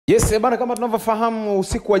Yes, bana, kama tunavyofahamu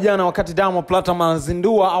usiku wa jana wakati Diamond Platnumz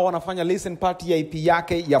anazindua au anafanya listen party ya EP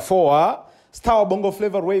yake ya 4, star wa Bongo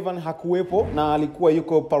Flava Rayvanny hakuwepo na alikuwa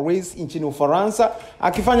yuko Paris nchini Ufaransa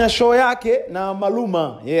akifanya show yake na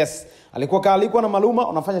Maluma. Yes, alikuwa na Maluma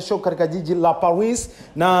anafanya show katika jiji la Paris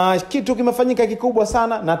na kitu kimefanyika kikubwa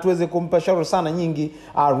sana na tuweze kumpa shauri sana nyingi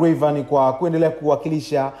Rayvanny kwa kuendelea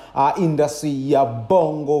kuwakilisha industry ya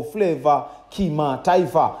Bongo Flava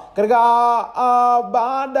kimataifa. Katika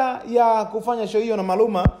baada ya kufanya show hiyo na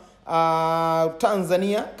Maluma,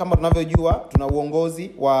 Tanzania kama tunavyojua tuna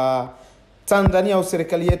uongozi wa Tanzania au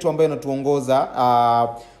serikali yetu ambayo inatuongoza.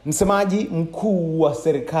 Msemaji mkuu wa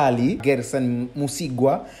serikali Gerson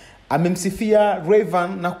Musigwa amemsifia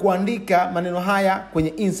Rayvanny na kuandika maneno haya kwenye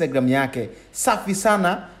Instagram yake: safi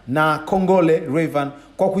sana na kongole Rayvanny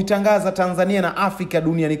kwa kuitangaza Tanzania na Afrika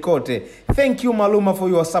duniani kote. Thank you Maluma for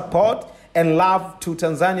your support and love to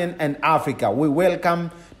Tanzania and Africa. We welcome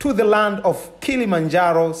to the land of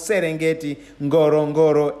Kilimanjaro, Serengeti,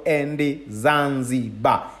 Ngorongoro and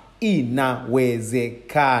Zanzibar.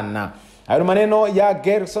 Inawezekana. Hayo maneno ya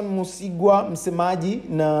Gerson Musigwa,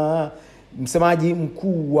 msemaji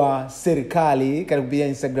mkuu wa serikali kupitia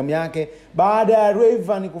Instagram yake baada ya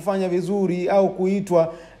Rayvanny kufanya vizuri au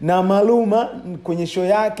kuitwa na Maluma kwenye show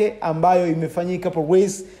yake ambayo imefanyika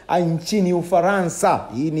Paris nchini Ufaransa.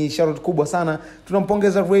 Hii ni ishara kubwa sana.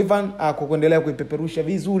 Tunampongeza Rayvanny kwa kuendelea kuipeperusha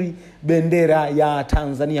vizuri bendera ya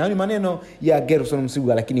Tanzania. Hayo ni maneno ya Gerson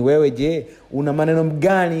Musigwa, lakini wewe je, una maneno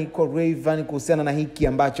gani kwa Rayvanny kuhusiana na hiki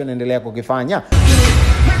ambacho anaendelea kukifanya?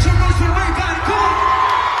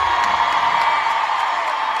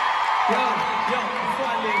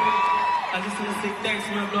 I just want to say thanks,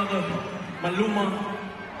 my brother Maluma.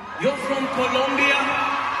 You're from Colombia,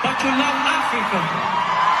 but you love Africa.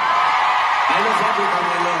 I love Africa,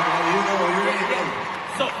 my love. You already know.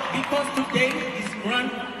 So, because today is grand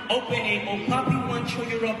opening on Papi One Show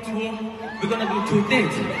Europe tour, we're gonna do two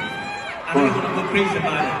things. I know you're gonna go crazy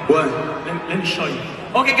about it. What? Let me show you.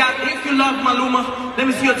 Okay, guys, if you love Maluma, let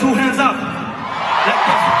me see your two hands up. Okay,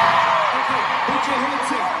 put your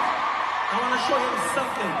hands up. I wanna show you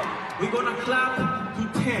something. We're gonna clap to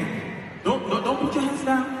 10. Don't put your hands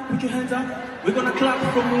down. Put your hands up. We're gonna clap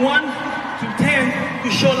from 1 to 10 to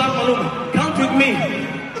show love Maluma. Count with me. 1.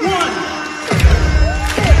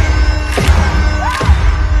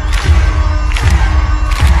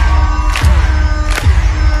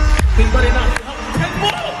 We've got enough. 10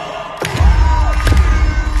 more.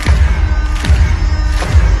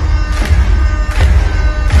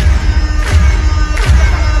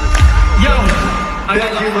 Yo.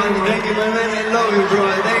 Thank you, man. Thank you, man. I love you, bro.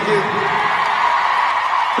 Thank you.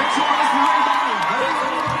 Make some noise for Rayvanny.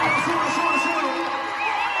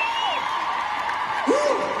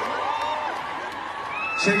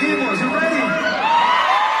 Seguimos. You ready?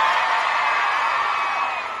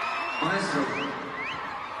 Maestro.